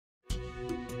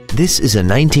This is a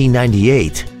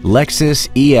 1998 Lexus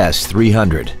ES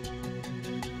 300.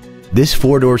 This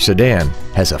four-door sedan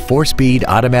has a 4-speed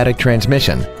automatic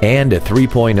transmission and a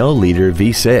 3.0-liter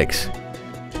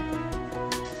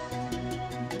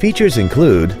V6. Features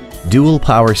include dual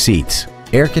power seats,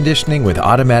 air conditioning with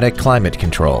automatic climate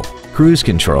control, cruise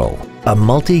control, a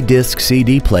multi-disc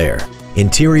CD player,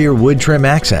 interior wood trim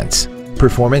accents,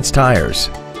 performance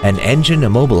tires, an engine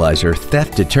immobilizer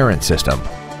theft deterrent system,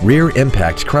 rear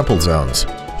impact crumple zones,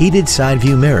 heated side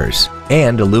view mirrors,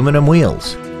 and aluminum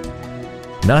wheels.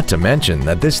 Not to mention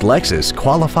that this Lexus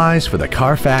qualifies for the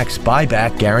Carfax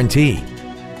buyback guarantee.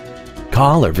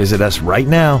 Call or visit us right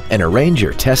now and arrange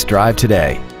your test drive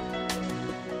today.